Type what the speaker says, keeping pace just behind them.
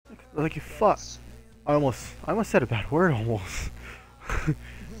Like, fuck. I almost said a bad word almost.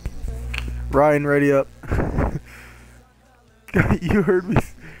 Ryan, ready up. You heard me. You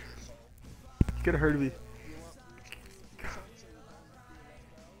could have heard me.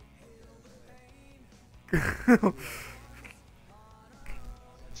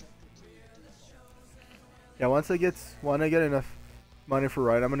 Yeah, when I get enough money for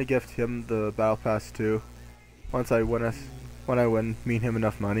Ryan, I'm gonna gift him the battle pass too. When I win me and him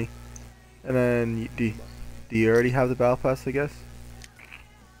enough money. And then do you already have the battle pass, I guess?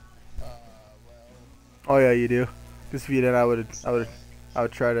 Oh yeah, you do. Because if you didn't, I would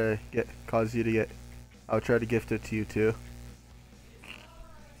try to I would try to gift it to you too.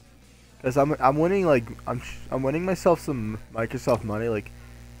 Cause I'm winning I'm winning myself some Microsoft money, like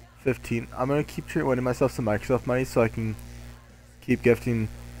 15. I'm gonna keep winning myself some Microsoft money so I can keep gifting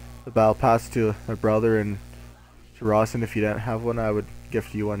the battle pass to my brother and to Ross. And if you didn't have one, I would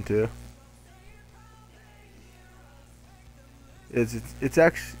gift you one too. It's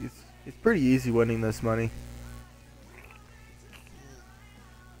actually it's pretty easy winning this money.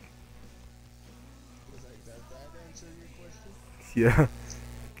 Yeah.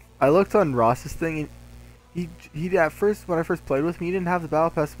 I looked on Ross's thing and he at first, when I first played with him, he didn't have the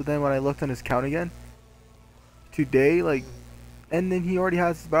battle pass, but then when I looked on his count again today, like, and then he already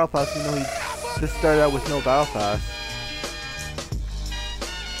has his battle pass, even though he just started out with no battle pass.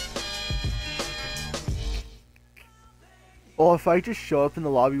 Oh, if I just show up in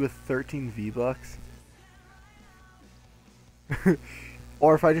the lobby with 13 V-Bucks.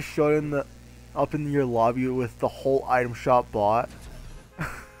 Or if I just showed up in your lobby with the whole item shop bought.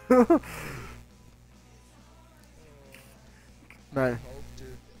 Man,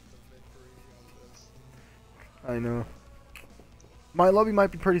 I know. My lobby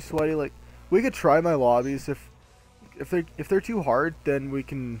might be pretty sweaty. Like, we could try my lobbies. If they're too hard,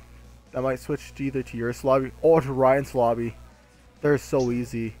 then I might switch to either to yours lobby or to Ryan's lobby. They're so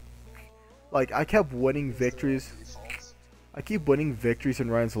easy. Like, I kept winning victories. I keep winning victories in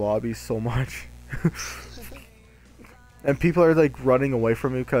Ryan's lobby so much. And people are like running away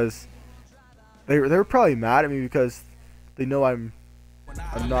from me because they were probably mad at me because they know I'm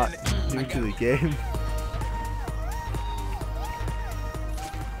not new to the game.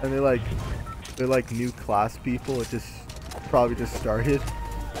 And they're like new class people. It probably just started.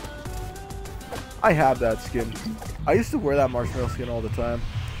 I have that skin. I used to wear that marshmallow skin all the time.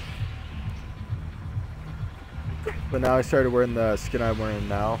 But now I started wearing the skin I'm wearing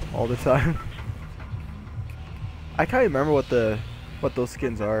now all the time. I can't remember what those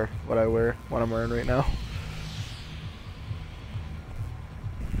skins are, what I'm wearing right now.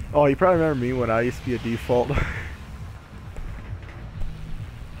 Oh, you probably remember me when I used to be a default.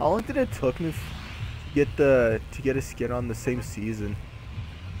 How long did it took me to get a skin on the same season?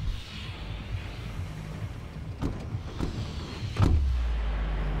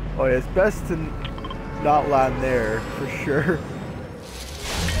 Oh yeah, it's best to not land there for sure.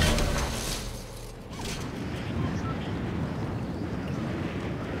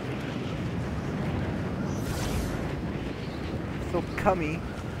 So cummy.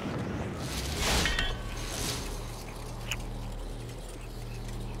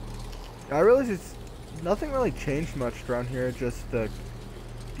 I realize nothing really changed much around here, just the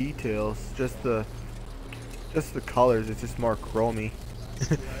details, just the colors. It's just more chromy.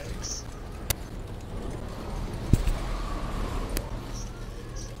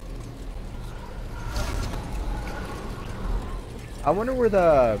 I wonder where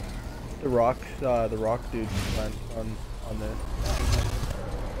the rock dude went on this.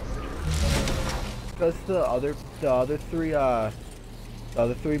 Because the other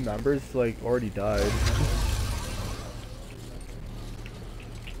three members like already died.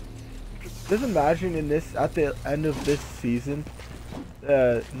 Just imagine at the end of this season,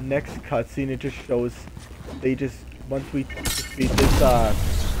 next cutscene, it just shows once we defeat this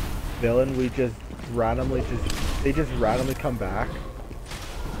villain, they just randomly come back.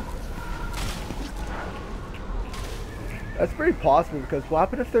 That's pretty possible, because what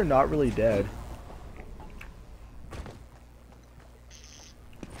happens if they're not really dead?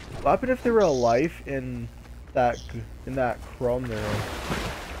 What happened if they were alive in that chrome there?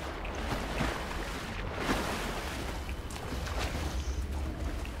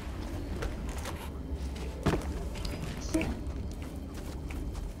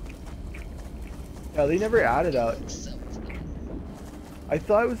 Yeah, they never added out. I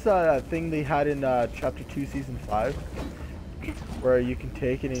thought it was a thing they had in Chapter 2, Season 5, where you can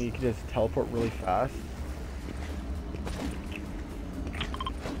take it and you can just teleport really fast.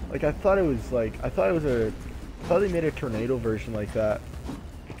 Like, I thought they made a tornado version like that.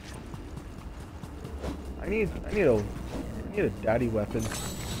 I need a daddy weapon.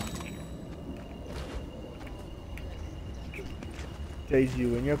 Taste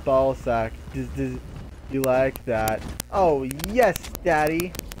you in your ball sack. Does you like that? Oh yes,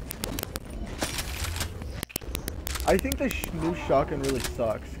 daddy. I think the new shotgun really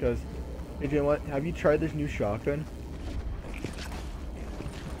sucks because, Adrian, what? Have you tried this new shotgun?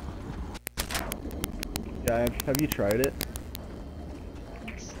 Yeah, have you tried it?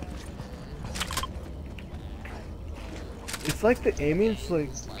 It's like the aiming's like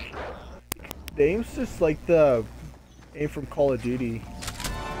the aim's just like the aim from Call of Duty.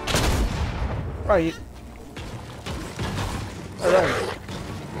 Right. Alright.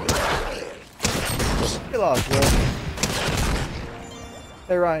 Get lost, bro.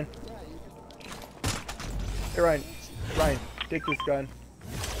 Hey Ryan. Hey Ryan. Ryan, take this gun.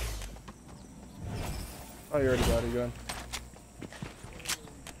 Oh, you already got a gun.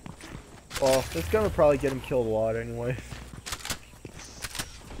 Well, this gun would probably get him killed a lot anyways.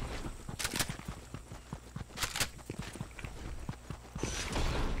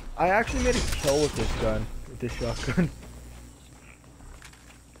 I actually made a kill with this gun, with this shotgun.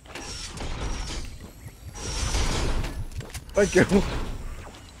 Thank you.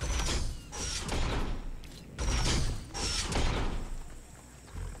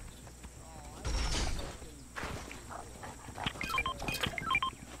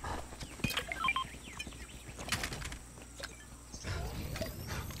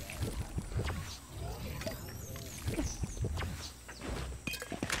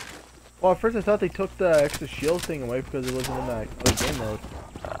 Well, at first I thought they took the extra shield thing away because it wasn't in that other game mode.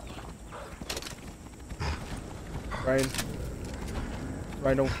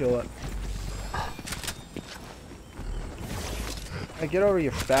 Ryan, don't kill it. Hey, get over, you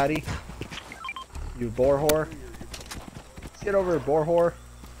fatty. You boar whore. Get over, boar whore.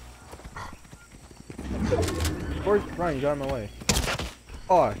 Ryan, you got in my way.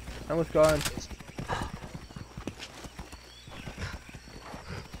 Oh, I almost got him.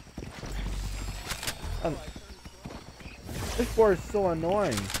 This boar is so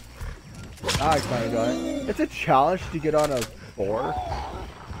annoying. I kinda got it. It's a challenge to get on a boar.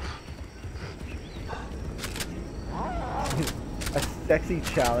 A sexy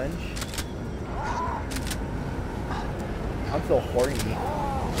challenge. I'm so horny.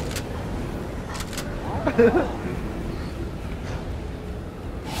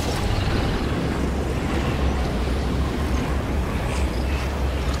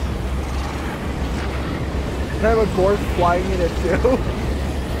 I have a board flying in it too.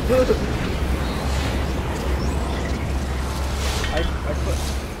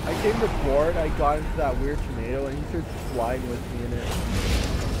 I came to board, I got into that weird tornado and he started flying with me in it.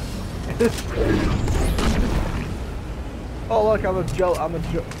 Oh look, I'm a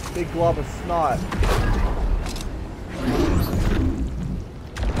big glob of snot.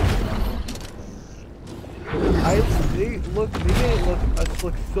 They made us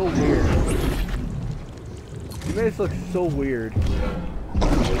look so weird. You made us look so weird.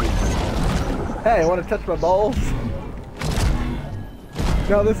 Hey, want to touch my balls?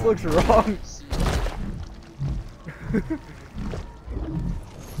 No, this looks wrong.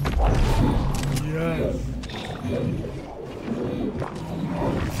 Yes.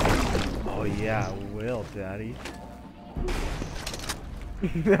 Oh yeah, I will, Daddy.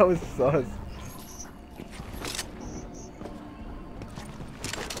 That was sus.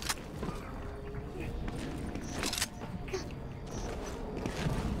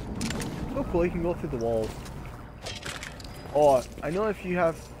 So cool, you can go through the walls. Oh, I know if you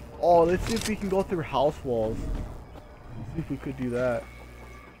have... Oh, let's see if we can go through house walls. Let's see if we could do that.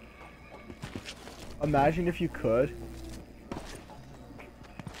 Imagine if you could.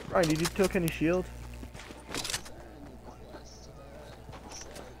 Ryan, did you took any shield?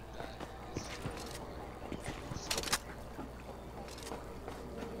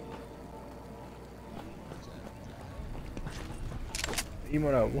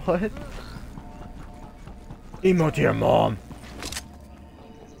 Emote out, what? Emote to your mom!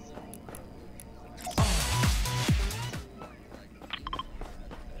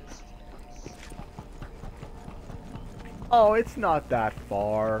 Oh, it's not that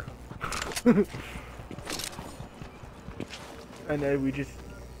far. And then we just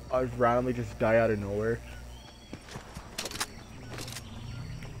randomly just die out of nowhere.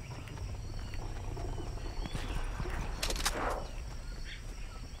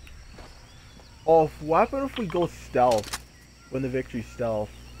 Oh, what happens if we go stealth when the victory's stealth?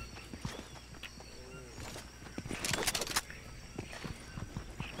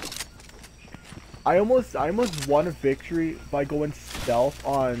 I almost won a victory by going stealth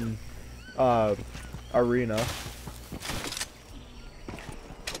on arena.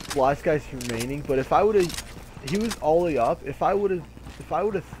 Last guy's remaining, but if I would have, he was all the way up. If I would have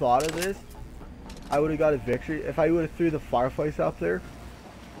thought of this, I would have got a victory. If I would have threw the fireplace up there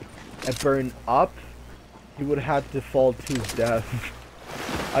and burned up, he would have had to fall to his death.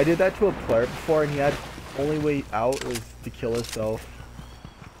 I did that to a player before, and he had only way out was to kill himself.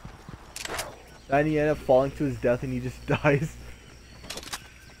 Then he ended up falling to his death, and he just dies.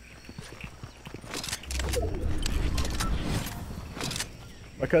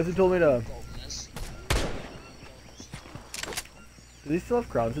 My cousin told me to. Do they still have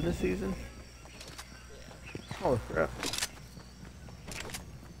crowns in this season? Oh crap.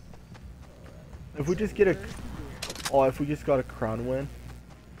 If we just get a... Oh, if we just got a crown win.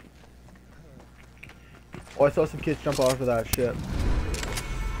 Oh, I saw some kids jump off of that ship.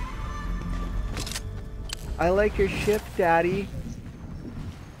 I like your ship, Daddy.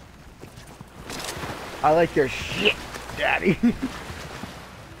 I like your shit, Daddy.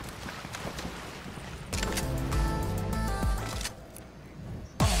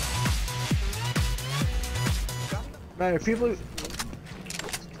 Man, if people...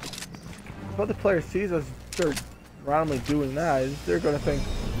 If other players sees us start randomly doing that, they're gonna think,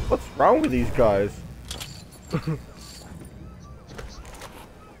 what's wrong with these guys?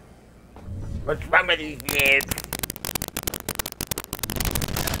 What's wrong with these kids?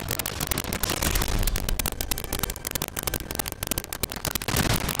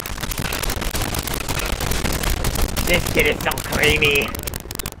 This kid is so creamy.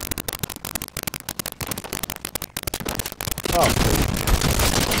 Oh.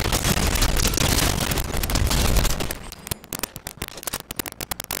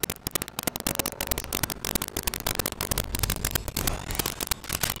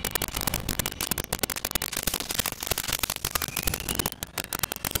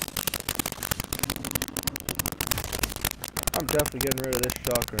 I'm definitely getting rid of this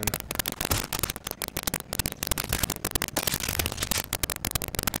shotgun.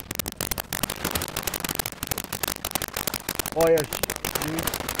 Oh yeah.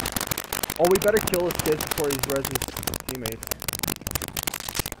 Oh, we better kill this kid before he's res his teammates.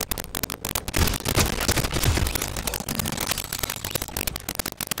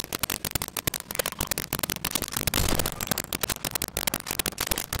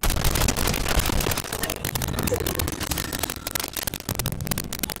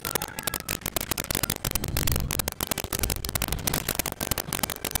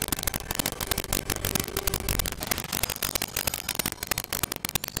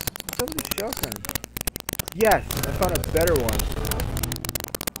 Shotgun. Yes, I found a better one.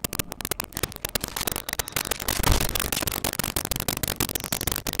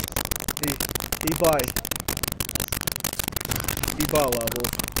 He buy level.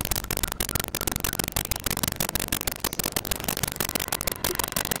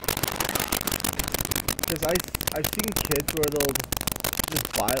 Because I've seen kids where they'll just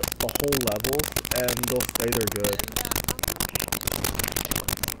buy the whole level and they'll say they're good.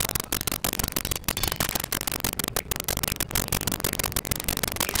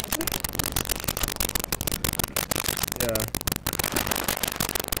 Yeah.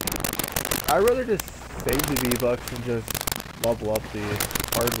 I'd rather just save the V-Bucks and just level up the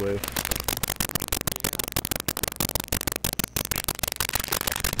hard way.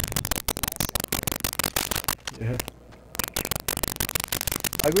 Yeah.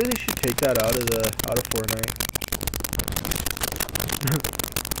 I really should take that out of FORTNITE.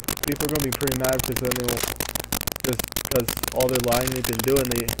 People are gonna be pretty mad because then they won't, because all their lying they've been doing,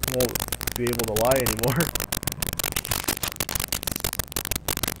 they won't be able to lie anymore.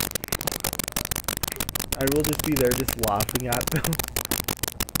 I will just be there just laughing at them.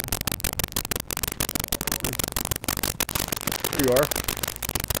 Here you are.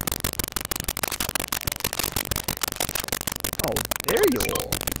 Oh, there you are.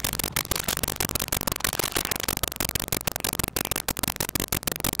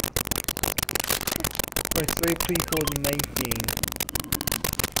 My sweet people knifing.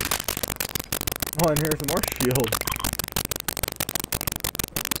 Oh, and here's more shield.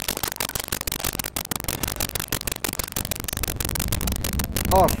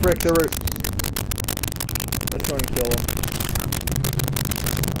 Oh frick, they were... Let's go and kill them.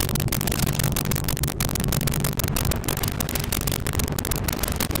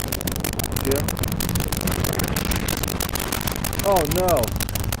 Yeah. Oh no.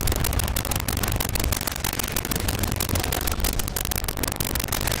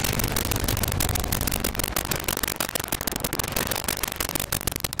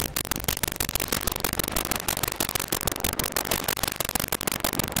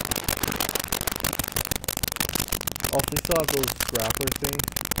 They still have those grappler things.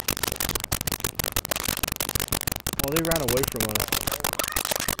 Oh, they ran away from us.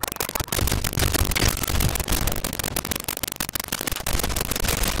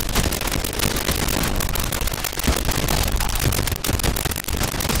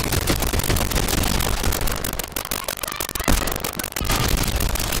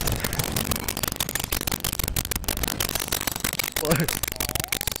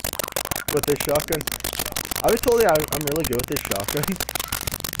 With this shotgun. I was told I'm really good with this shotgun.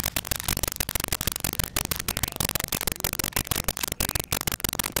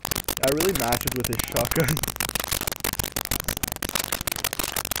 I really mastered with this shotgun.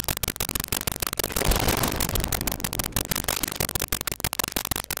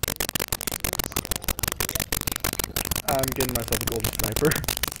 I'm getting myself a golden sniper.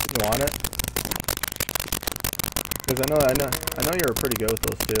 You want it? Because I know you're pretty good with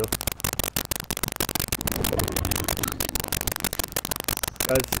those too.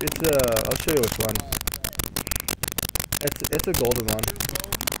 I'll show you which one. It's a golden one.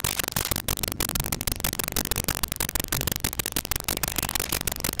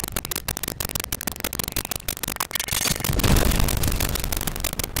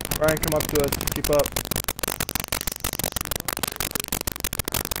 Ryan, come up to us. Keep up.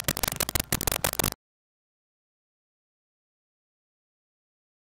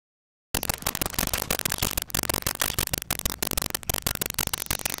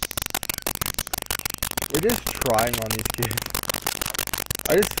 We're just trying on these kids.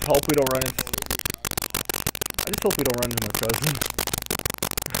 I just hope we don't run into my cousin.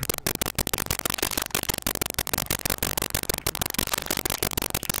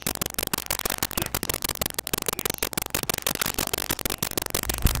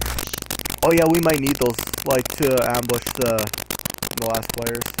 Oh yeah, we might need those, like, to ambush the last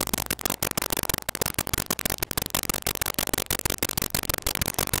players.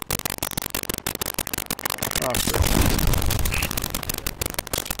 Oh, shit.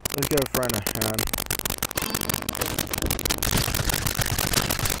 Let's give a friend a hand.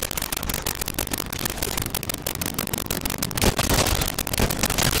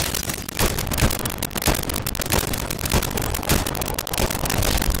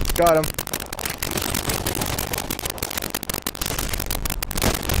 Got him.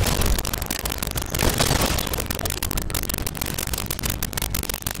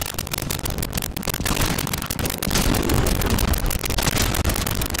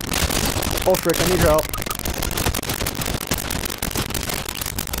 Oh frick, I need your help.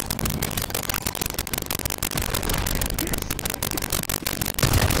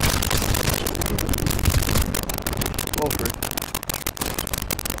 Oh frick.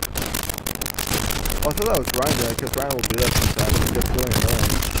 Oh, I thought that was Ryan there, because Ryan will do that sometimes. It gets really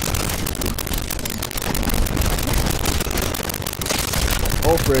annoying.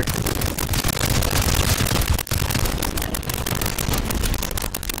 Oh frick.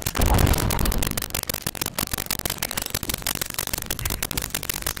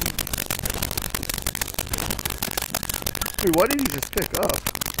 Dude, what did you just pick up?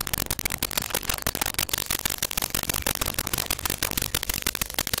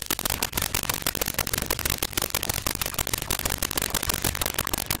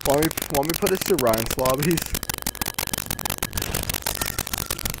 Want me to put this to Ryan's lobbies?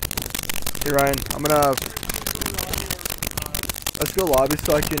 Hey Ryan, let's go lobby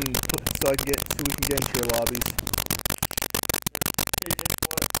so we can get into your lobbies.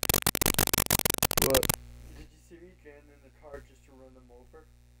 What? Did you see me getting in the car just to run them over?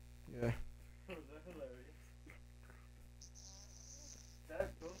 Yeah. Was that hilarious?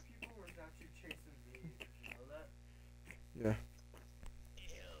 Those people were actually chasing me. Did you know that? Yeah.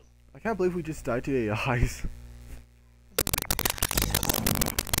 I can't believe we just died to AIs.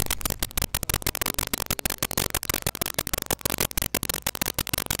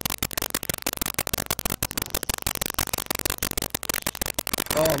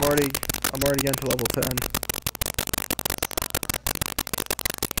 Oh, I'm already getting to level 10.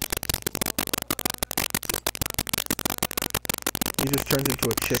 He just turns into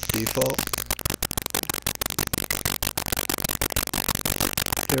a chick default.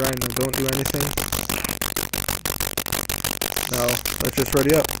 Okay, Ryan, don't do anything. No, let's just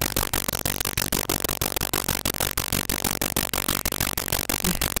ready up.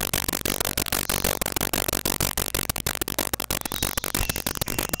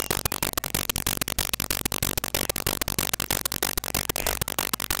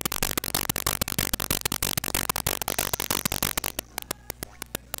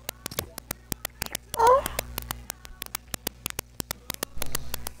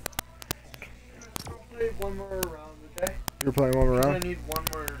 One more round, okay? You're playing one more I round? need one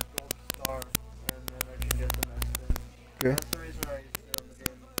more gold star, and then I can get the next thing. Okay. That's the reason I used to on the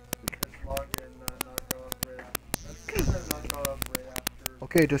game. Just log in, not go up right after. That's the reason I not go up right after.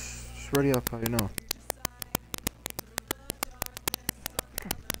 Okay, just ready up, you know.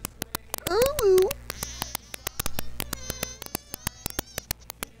 Ooh.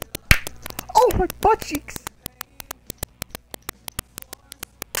 Oh, my butt cheeks!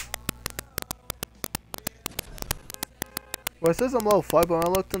 Well, it says I'm level 5, but when I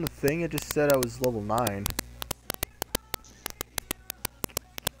looked on the thing, it just said I was level 9.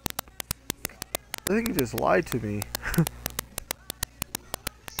 I think he just lied to me.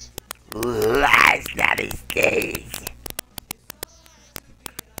 Lies, not his days.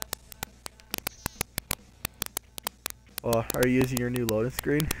 Are you using your new loading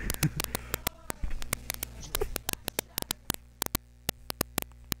screen?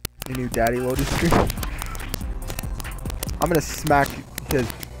 Your new daddy loading screen? I'm gonna smack his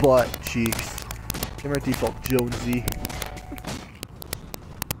butt cheeks. Give him our default Jonesy.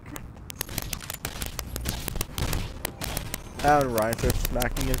 And Ryan starts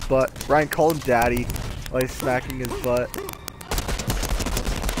smacking his butt. Ryan, call him daddy while he's smacking his butt.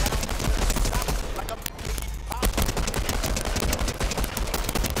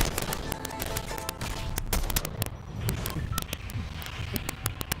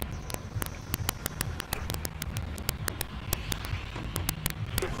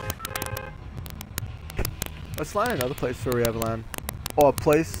 Let's land another place where we have land. Oh, a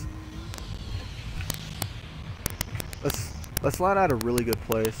place. Let's land at a really good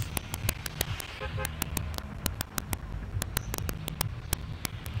place.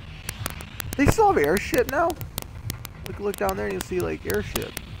 They still have airship now? Look down there and you'll see like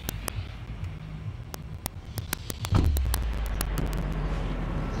airship.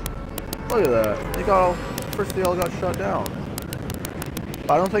 Look at that. First they all got shut down.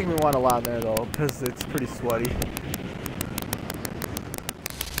 I don't think we want to land there though, because it's pretty sweaty.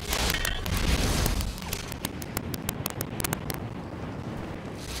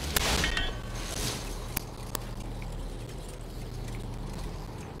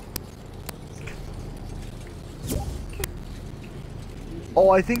 Oh,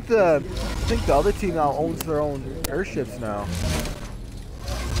 I think the other team now owns their own airships now.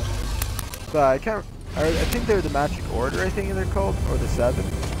 But I can't. I think they're the Magic Order. I think they're called, or the 7.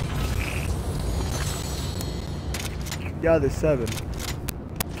 Yeah, the 7.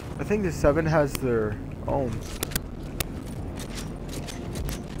 I think the 7 has their own.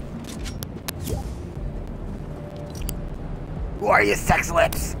 Who are you, sex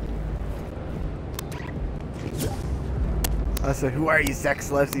lips? I said, who are you,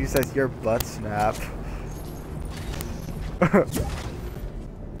 sex lips? He says, your butt snap.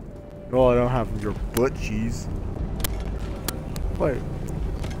 Oh, I don't have your butt cheese. Wait.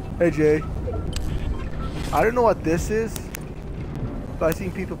 Hey, Jay. I don't know what this is, but I've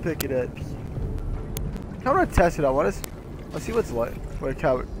seen people pick it up. I'm gonna test it out. Let's see what's like. Wait,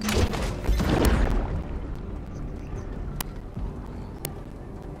 how?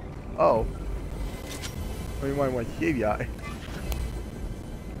 Oh. Oh, you might want to give ya.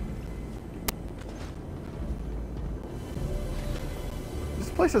 This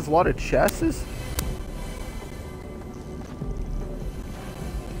place has a lot of chests.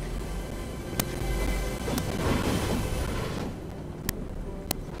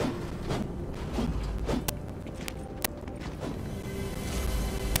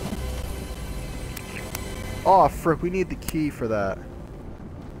 Oh, frick, we need the key for that.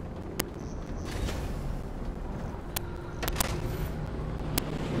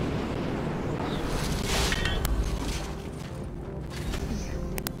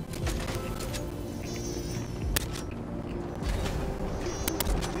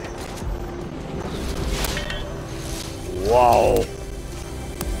 Whoa.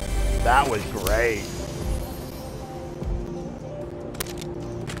 That was great.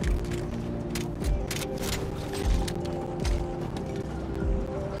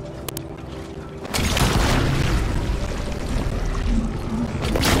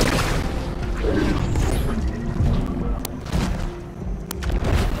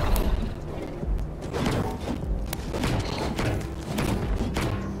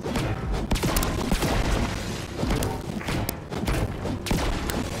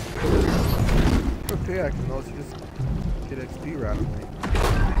 Okay, I can also just get XP randomly.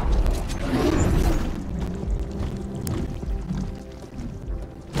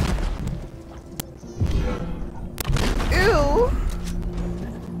 Ew!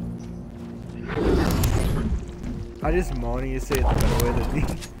 I just moaning, you say it the better way than me.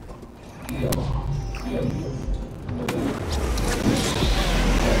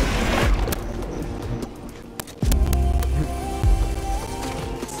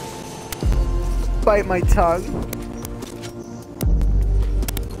 bite my tongue.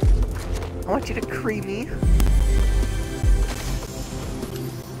 I want you to cream me.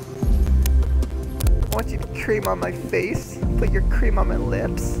 I want you to cream on my face. Put your cream on my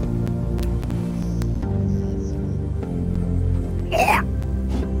lips. Yeah.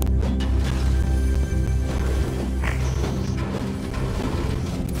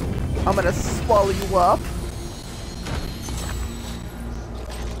 I'm gonna swallow you up.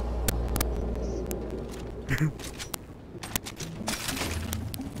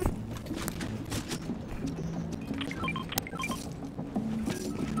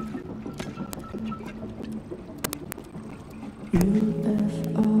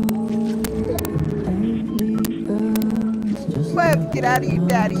 Let's get out of here,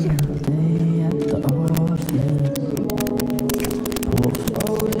 Daddy. I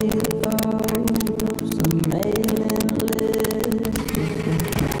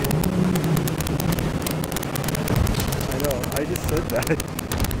know, I just said that.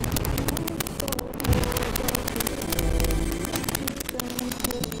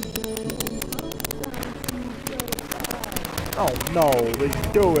 Oh no, they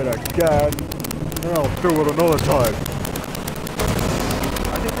do it again. And I'll do it another time.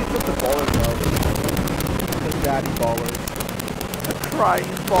 I think they took the ballers out. The daddy ballers. The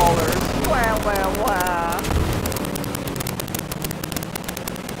crying ballers. Wah wah wah.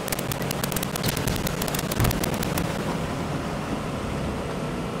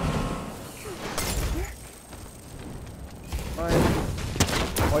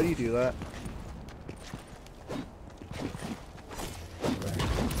 Why do you do that?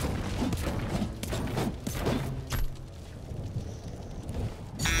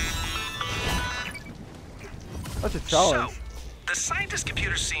 That's a challenge. So, the scientist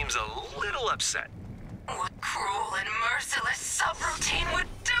computer seems a little upset. What cruel and merciless subroutine would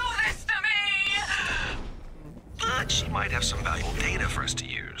do this to me? But she might have some valuable data for us to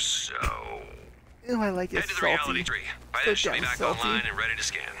use, so... Ew, I like it Head to the salty. reality tree. By So then she'll be damn back salty. online and ready to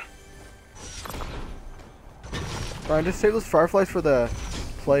scan. Brian, just save those fireflies for the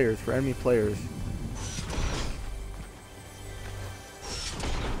players, for enemy players.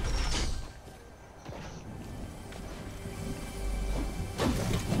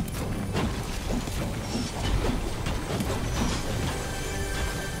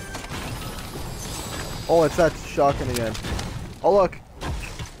 Oh, it's that shotgun again. Oh, look.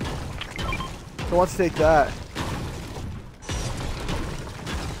 Who wants to take that?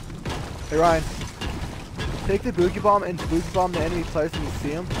 Hey, Ryan. Take the boogie bomb and boogie bomb the enemy players when you see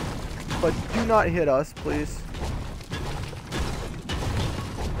them. But do not hit us, please.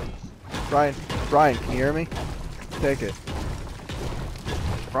 Ryan, can you hear me? Take it.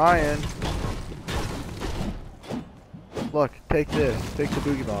 Ryan. Look, take this. Take the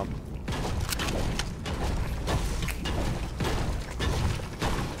boogie bomb.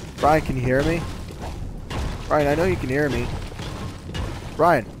 Brian, can you hear me? Brian, I know you can hear me.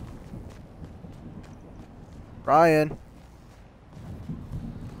 Brian. Brian.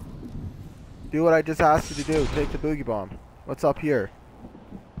 Do what I just asked you to do. Take the boogie bomb. What's up here?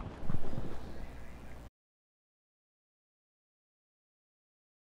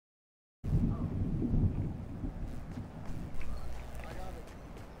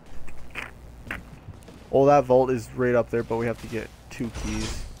 Oh, that vault is right up there, but we have to get 2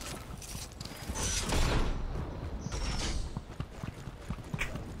 keys.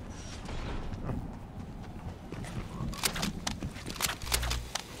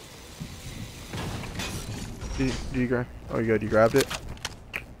 Did you grab? Oh, you good. You grabbed it.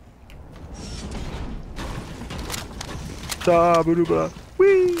 Da boo ba.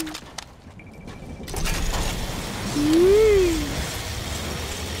 Wee. Wee.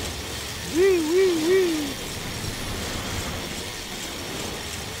 Wee wee wee.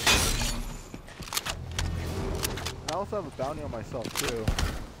 I also have a bounty on myself too.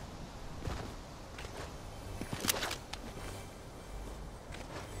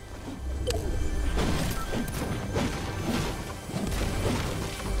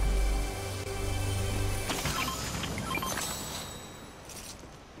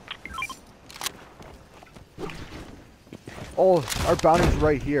 Oh, our bounty's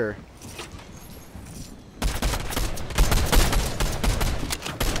right here.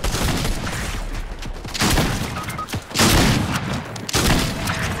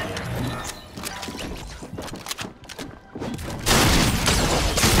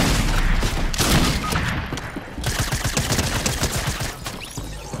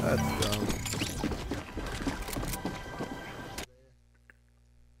 That's dumb.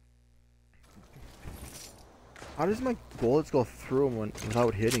 How does my bullets go through him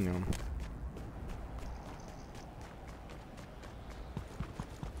without hitting him?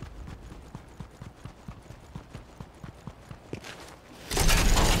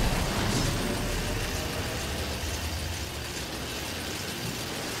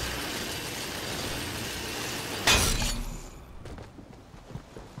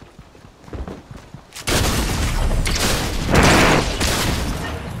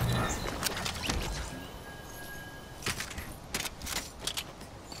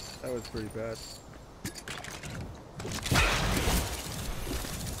 pretty bad.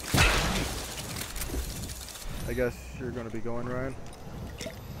 I guess you're gonna be going, Ryan.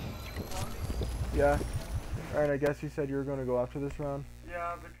 Yeah. Ryan, I guess you said you were gonna go after this round.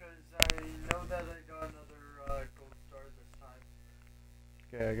 Yeah, because I know that I got another gold star this time.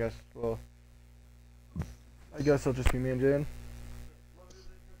 Okay, I guess. Well, I guess it'll just be me and Jane.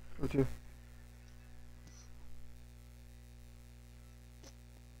 Go to.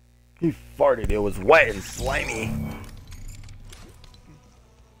 He farted. It was wet and slimy.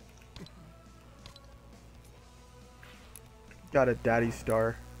 Got a daddy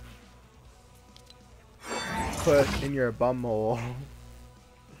star. Put in your bum hole.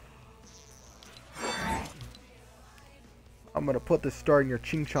 I'm gonna put the star in your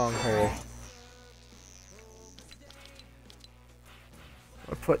ching chong hole.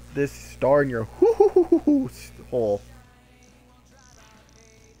 I'll put this star in your hole.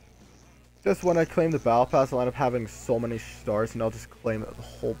 Just when I claim the battle pass, I'll end up having so many stars, and I'll just claim a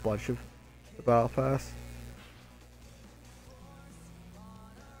whole bunch of the battle pass.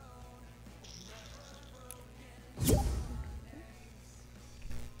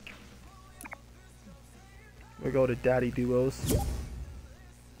 We go to Daddy Duos.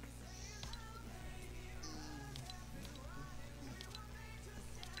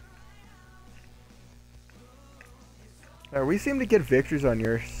 We seem to get victories on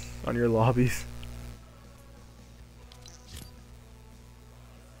your lobbies.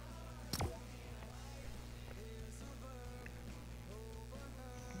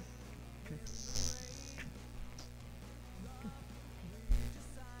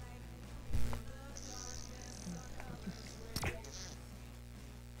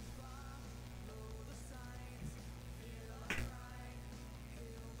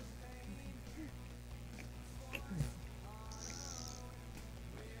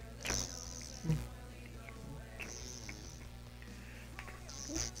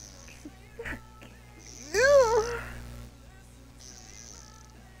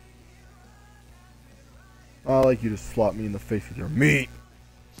 I like you to slap me in the face with your meat.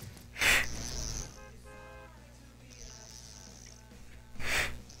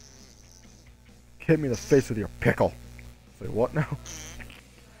 Hit me in the face with your pickle. Say what now?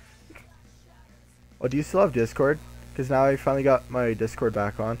 Oh, do you still have Discord? Because now I finally got my Discord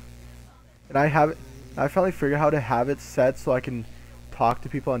back on. And I finally figured how to have it set so I can talk to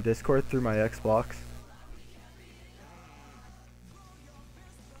people on Discord through my Xbox.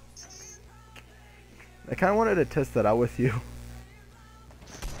 I kind of wanted to test that out with you.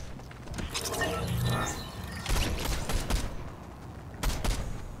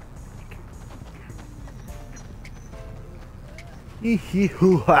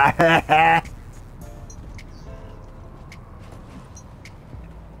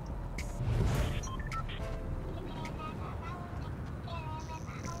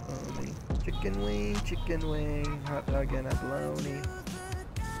 Chicken wing, hot dog and a bologna.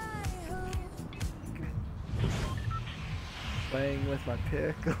 Playing with my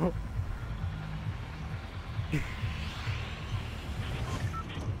pickle.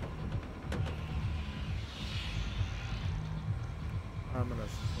 I'm gonna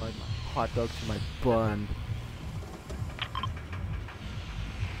slide my hot dog to my bun.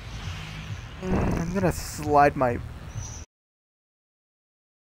 I'm gonna slide my...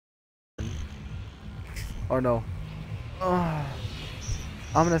 Oh no. I'm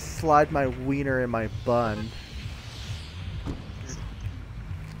gonna slide my wiener in my bun.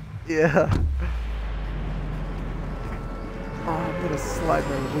 Yeah. Oh, I'm gonna slide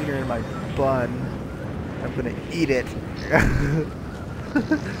my wiener in my bun. I'm gonna eat it.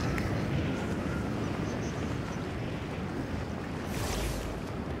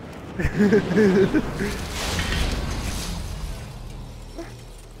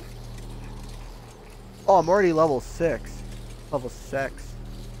 Oh, I'm already level 6. Level 6.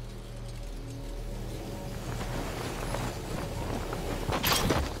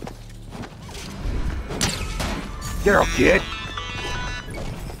 Get her, kid!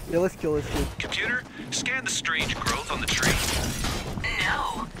 Yeah, let's kill this kid. Computer, scan the strange growth on the tree.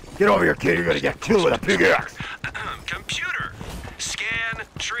 No. Get over here, kid. You're gonna get killed with a big axe. Computer, scan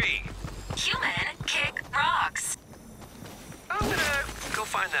tree. Human, kick rocks. I'm gonna go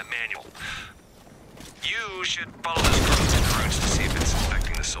find that manual. You should follow this growth to the roots to see if it's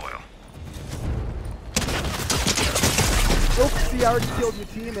infecting the soil. Oops, he already killed your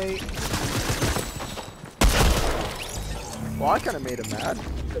teammate. Well, I kind of made him mad.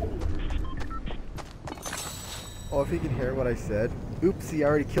 Oh, if he can hear what I said. Oops, he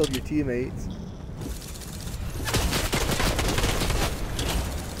already killed your teammates.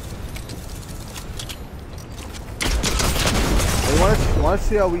 want to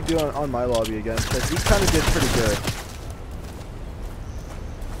see how we do on my lobby again? Because we kind of did pretty good.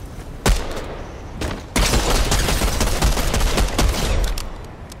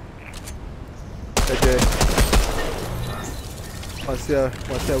 Okay. Want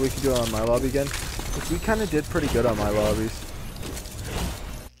to see how we can do it on my lobby again? Because we kind of did pretty good on my lobbies.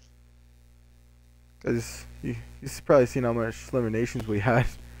 Because you've probably seen how much eliminations we had.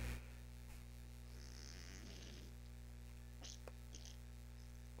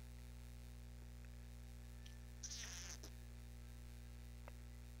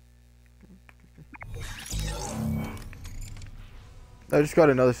 I just got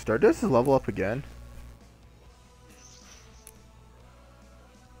another star. Does this level up again?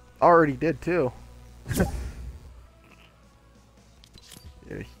 Already did too.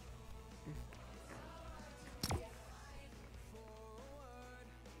 Yeah.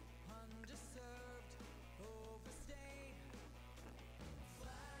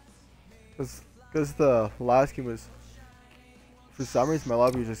 Because the last game was, for some reason my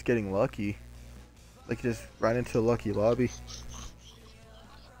lobby was just getting lucky. Like you just ran into a lucky lobby.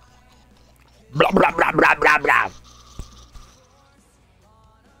 Blah blah blah blah blah blah.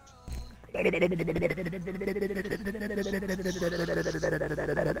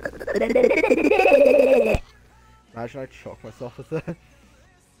 Imagine I choke myself with that.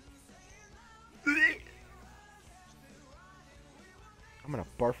 I'm gonna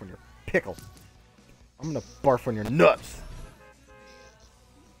barf on your pickle. I'm gonna barf on your nuts.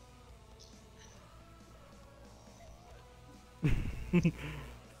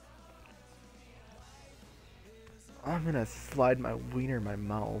 I'm gonna slide my wiener in my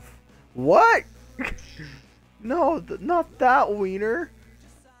mouth. What? No, not that wiener.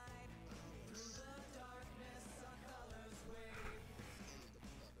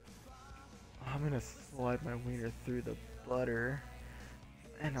 I'm gonna slide my wiener through the butter.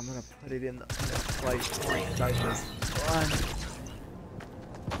 And I'm gonna put it in the slice inside this bun.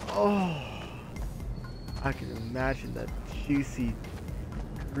 Oh, I can imagine that juicy,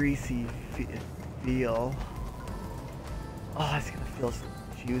 greasy feel. Oh, it's gonna feel so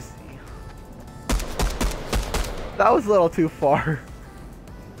juicy. That was a little too far.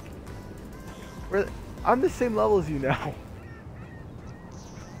 I'm the same level as you now.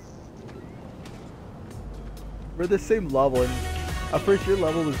 We're the same level, and at first your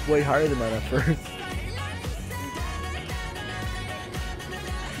level was way higher than mine at first.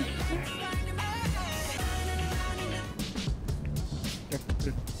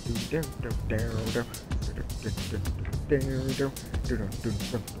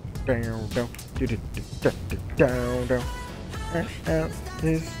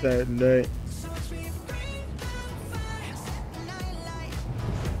 Is that night?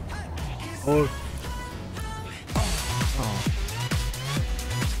 Oh.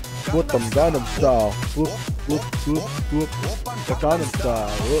 Whoop them Gangnam style. Whoop, whoop, whoop, whoop. The Gangnam style.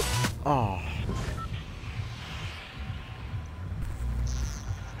 Whoop. Ah.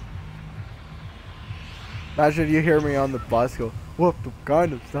 Imagine you hear me on the bus go, whoop the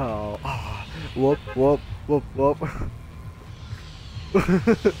Gangnam style. Ah. Whoop, whoop, whoop, whoop.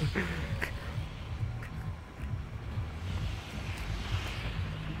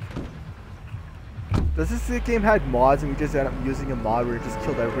 Does this game had mods and we just ended up using a mod where it just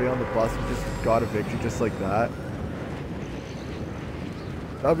killed everybody on the bus and just got a victory just like that?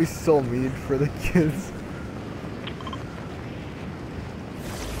 That would be so mean for the kids.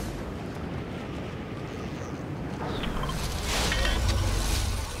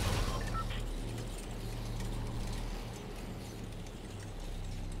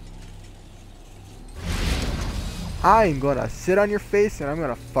 I'm gonna sit on your face and I'm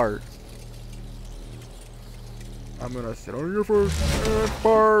gonna fart. I'm gonna sit on your face and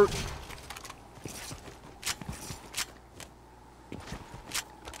fart.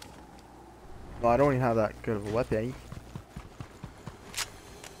 Well, I don't even have that good of a weapon.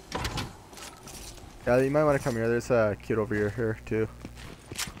 Yeah, you might want to come here. There's a kid over here too.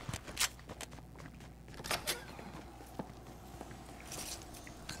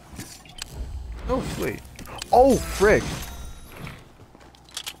 Oh, sweet. Oh, frig.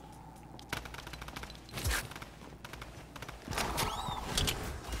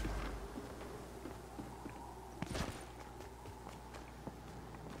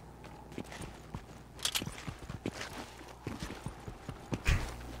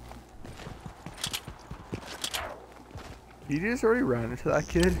 You just already ran into that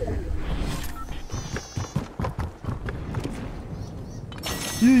kid?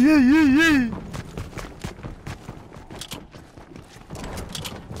 Yeah.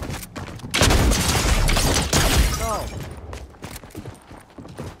 No.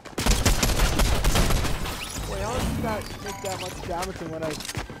 that make that much damage than when I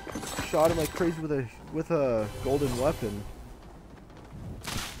shot him like crazy with a golden weapon?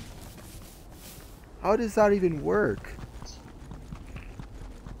 How does that even work?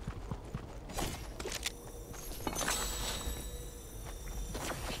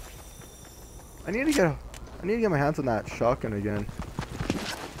 I need to get my hands on that shotgun again.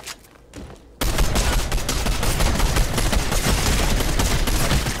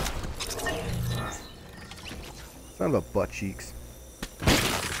 Son of a butt cheeks.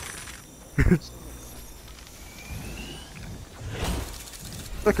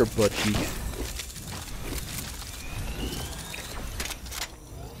 Look her butt cheeks.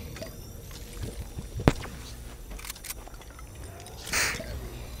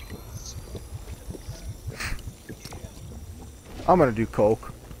 I'm gonna do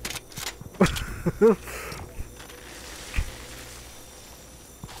coke.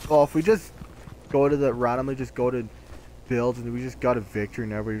 Well, if we just go to the randomly just go to builds and we just got a victory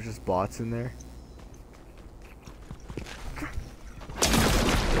and everybody's just bots in there.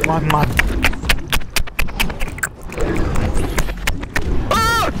 Come on.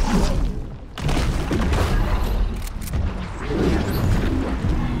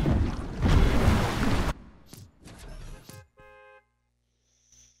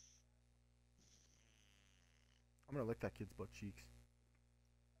 I'm gonna lick that kid's butt cheeks.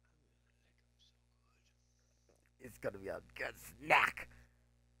 It's gonna be a good snack.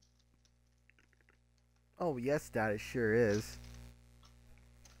 Oh yes, Dad, it sure is.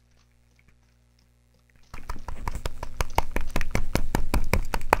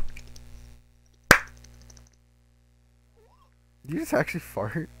 Did you just actually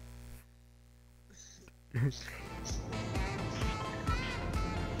fart?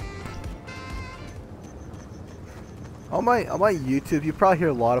 On my YouTube, you probably hear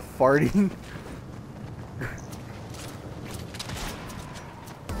a lot of farting.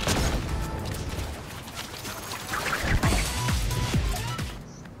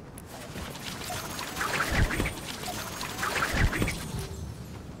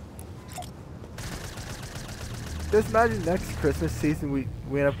 Just imagine next Christmas season we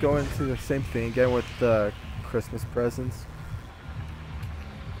end up going to the same thing again with the Christmas presents.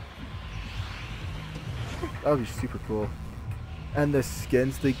 That would be super cool. And the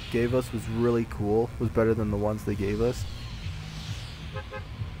skins they gave us was really cool. Was better than the ones they gave us.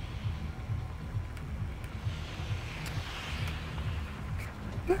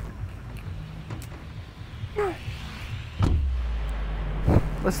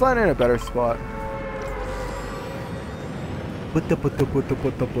 Let's land in a better spot. This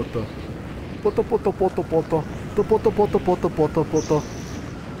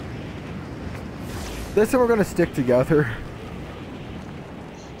time we're gonna stick together.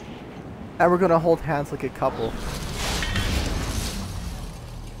 And we're gonna hold hands like a couple.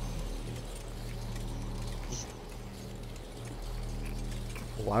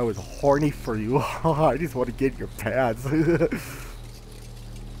 Oh, I was horny for you. I just want to get in your pants.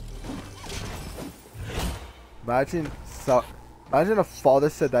 Imagine a father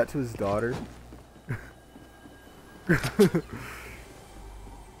said that to his daughter. I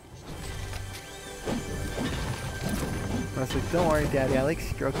was like, don't worry, Daddy, I like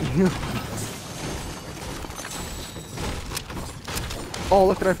stroking you. Oh,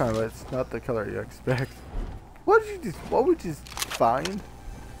 look what I found, but it's not the color you expect. What would you just find?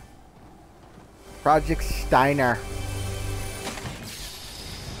 Project Steiner.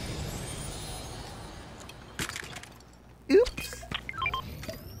 Oops.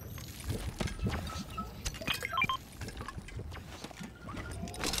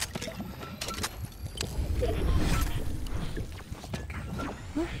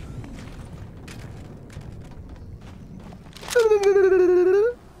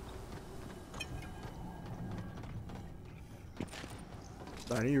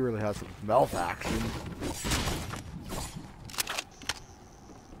 I need to really have some mouth action.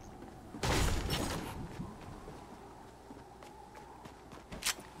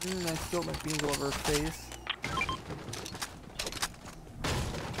 I spilled my beans all over her face.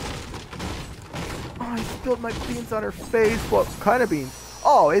 Oh, I spilled my beans on her face. What kind of beans?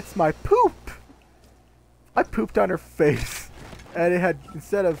 Oh, it's my poop. I pooped on her face. And it had,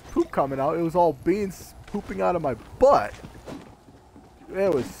 instead of poop coming out, it was all beans pooping out of my butt.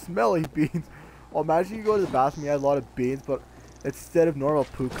 It was smelly beans. Well, imagine you go to the bathroom, you had a lot of beans, but instead of normal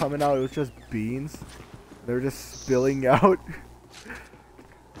poop coming out, it was just beans. They were just spilling out.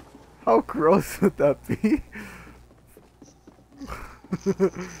 How gross would that be?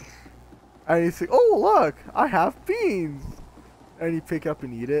 And you say, oh look, I have beans. And you pick up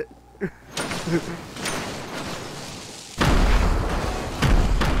and eat it.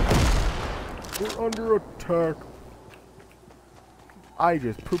 We're under attack. I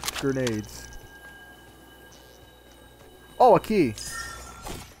just pooped grenades. Oh, a key.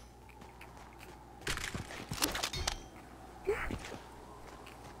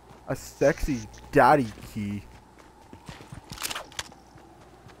 A sexy daddy key.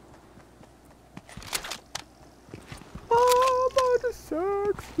 I'm a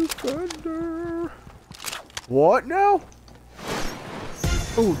sex defender. What now?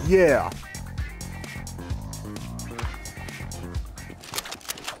 Oh, yeah.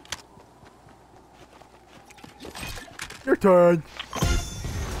 Your turn.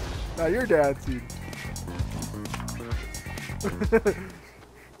 Now you're dancing.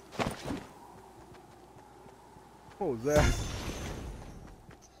 What was that?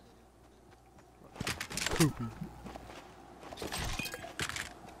 Poopy.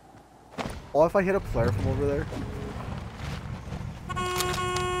 Oh, if I hit a player from over there.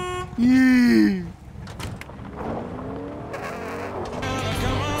 Yee!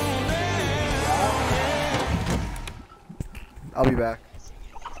 I'll be back.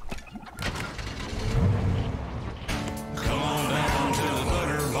 Come on down to the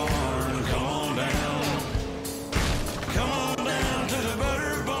butter barn. Come on down. Come on down to the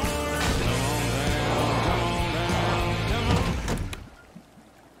butter barn. Come on down. Come on down. Come on.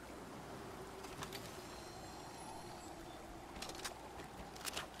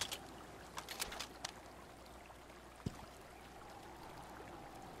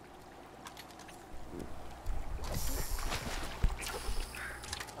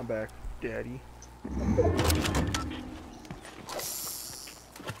 I'm back, Daddy.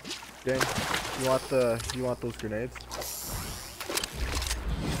 Dang, you want those grenades?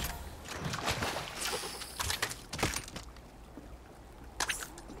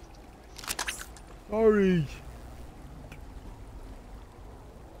 Sorry.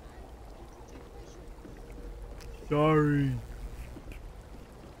 Sorry.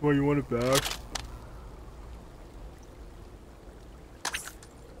 Well, you want it back?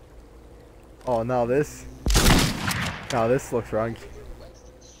 Oh, now this looks wrong.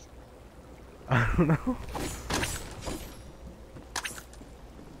 I don't know.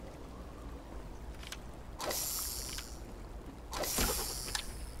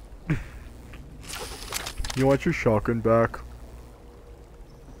 You want your shotgun back?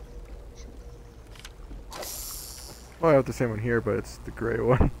 Oh, I have the same one here, but it's the gray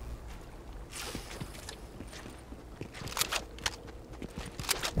one.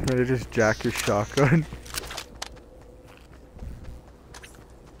 I'm gonna just jack your shotgun.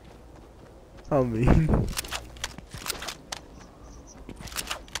 How mean.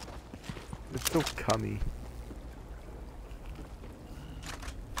 It's so cummy.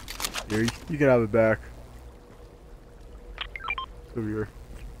 Here, you can have it back. It's over here.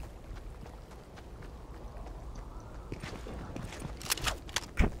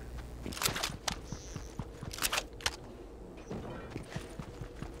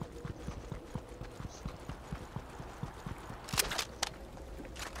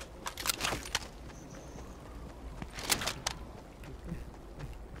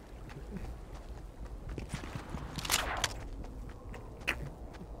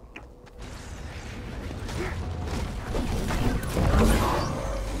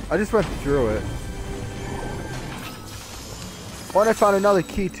 I just went through it. Oh, and I found another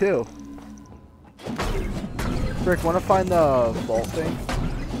key too. Rick, wanna find the vault thing?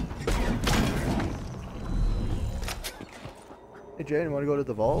 Hey Jane, you wanna go to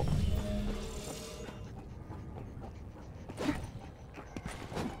the vault?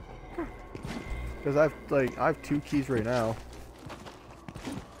 Because I have 2 keys right now.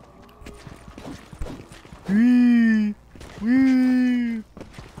 Wee! Wee!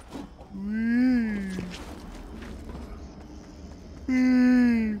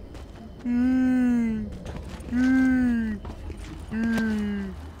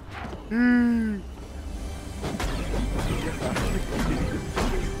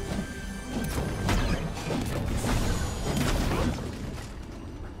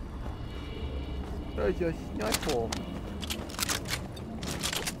 You're sniper.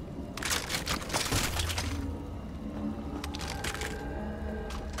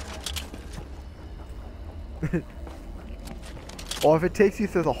 Well, if it takes you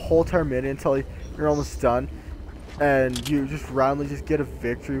through the whole entire minute until you're almost done, and you just randomly just get a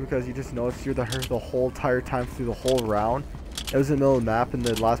victory because you just noticed you're the whole entire time through the whole round, it was in the middle of the map and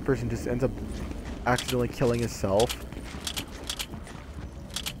the last person just ends up accidentally killing himself.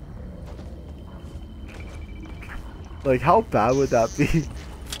 Like, how bad would that be?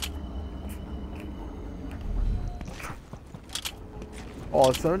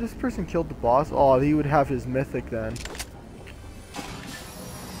 Oh, so this person killed the boss? Oh, he would have his mythic then.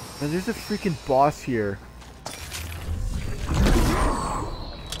 And there's a freaking boss here.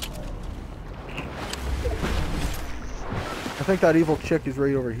 I think that evil chick is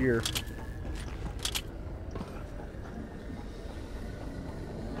right over here.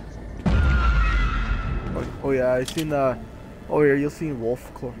 Oh yeah, I seen the. Oh yeah, you'll see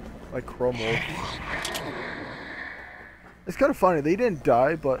wolf, like chrome wolf. It's kind of funny. They didn't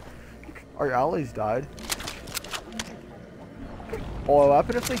die, but our allies died. Oh, what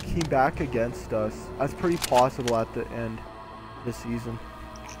happened if they came back against us? That's pretty possible at the end of the season.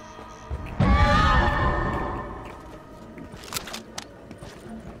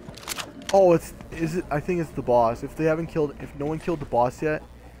 Oh, I think it's the boss. If no one killed the boss yet,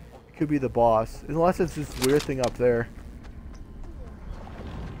 it could be the boss. Unless it's this weird thing up there.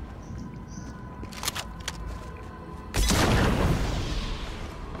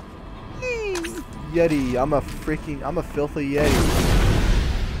 Yeti, I'm a filthy Yeti.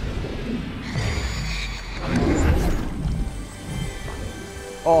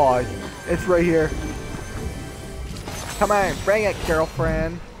 Oh, it's right here. Come on, bring it,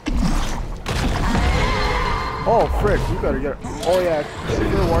 girlfriend. Oh, frick, we better get it. Oh yeah,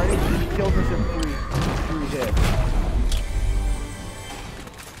 trigger warning, he kills us in three hits.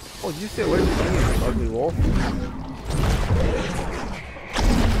 Oh, you stay away from me, ugly wolf.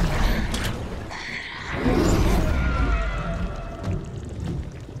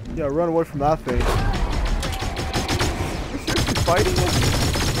 Yeah, run away from that face. You're seriously fighting it?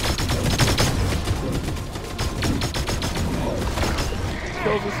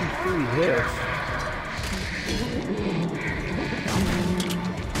 Kills us in 3 hits.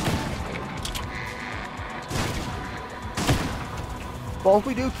 Well, if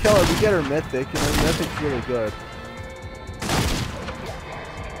we do kill it, we get our mythic, and our mythic's really good.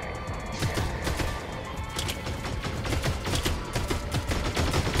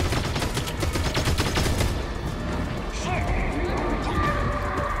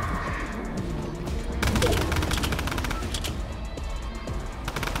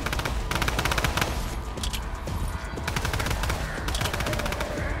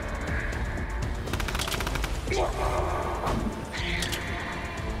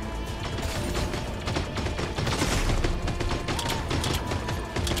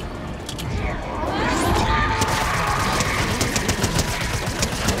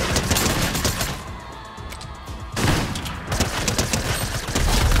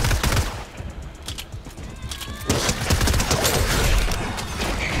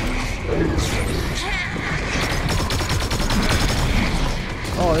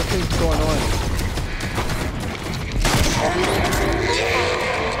 Oh, this thing's so annoying.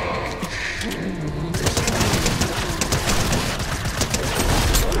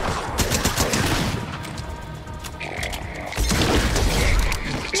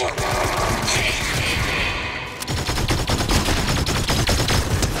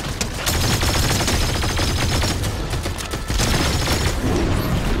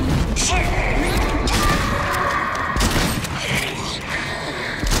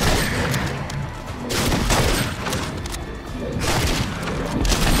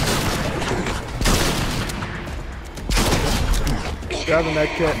 Grab the med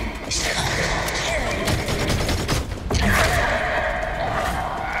kit.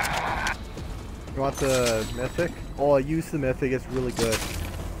 You want the mythic? Oh, I use the mythic, it's really good.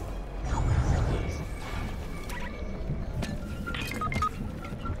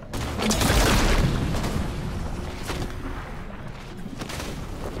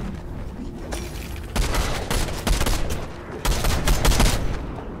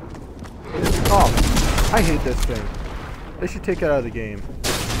 Oh, I hate this thing. They should take it out of the game.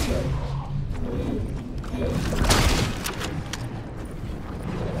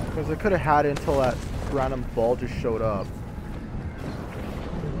 Because I could have had it until that random ball just showed up.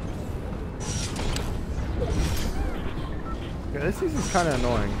 Okay, this season's kind of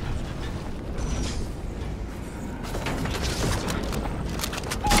annoying.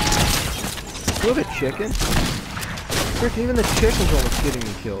 Look at chicken. Frick, even the chicken's almost getting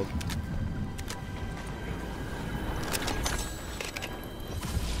me killed.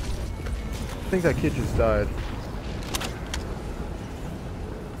 I think that kid just died.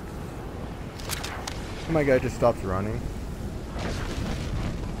 My guy just stops running.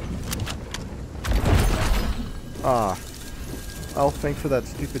 Ah. Oh, thanks for that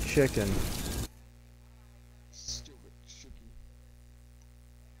stupid chicken. Stupid chicken.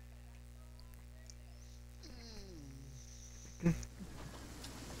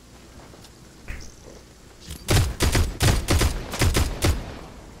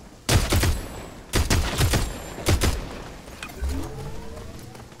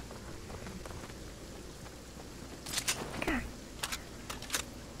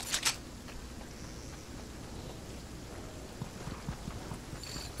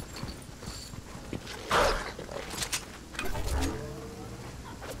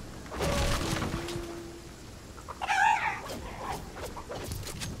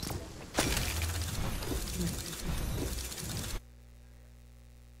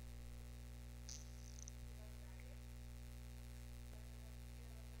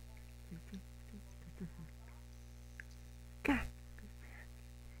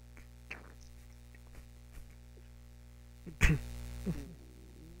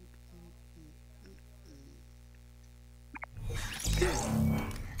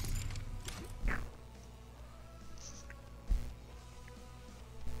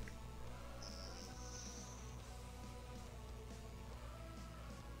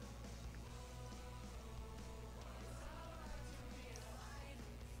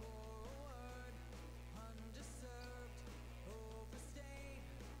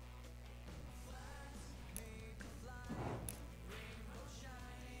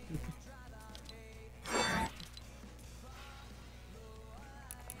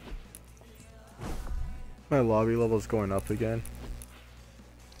 My lobby level's going up again.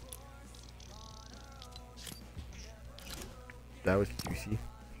 That was juicy.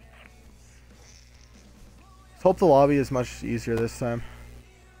 Let's hope the lobby is much easier this time.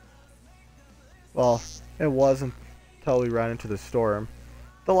 Well, it wasn't until we ran into the storm.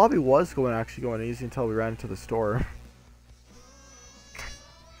 The lobby was actually going easy until we ran into the storm.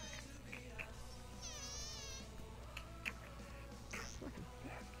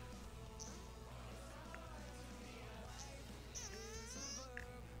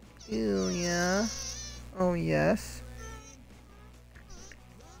 Ew, yeah. Oh, yes.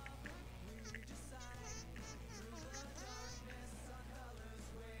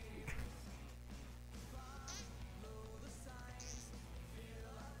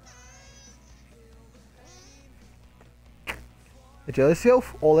 Okay, let's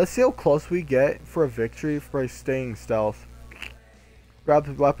see how close we get for a victory by staying stealth. Grab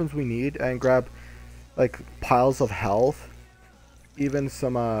the weapons we need and grab like piles of health, even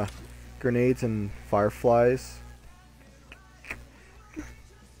some grenades and fireflies.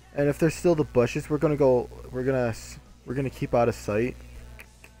 And if there's still the bushes, we're gonna keep out of sight.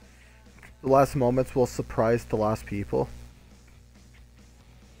 The last moments will surprise the last people.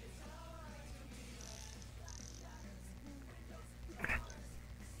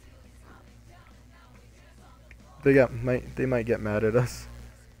 They might get mad at us.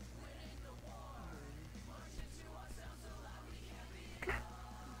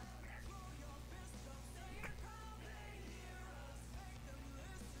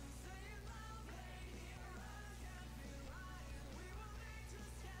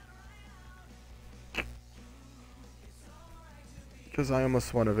 Because I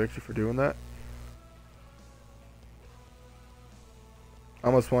almost won a victory for doing that. I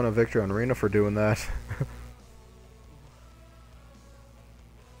almost won a victory on Arena for doing that.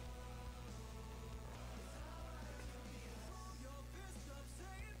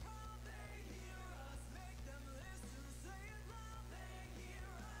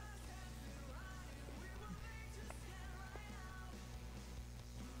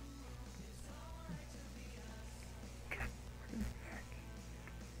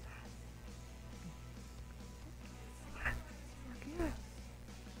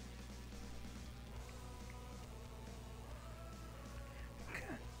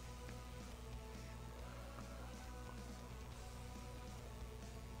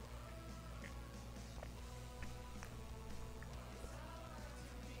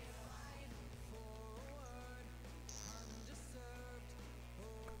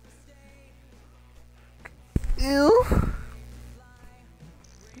 Ew.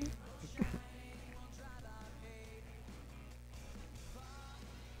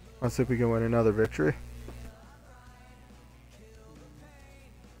 Let's see if we can win another victory.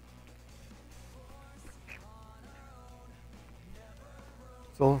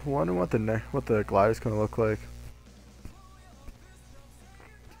 So I'm wondering what the glider's gonna look like.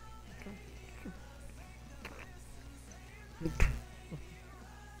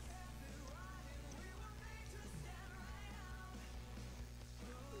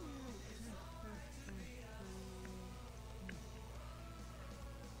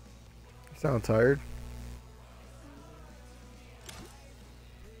 Sound tired?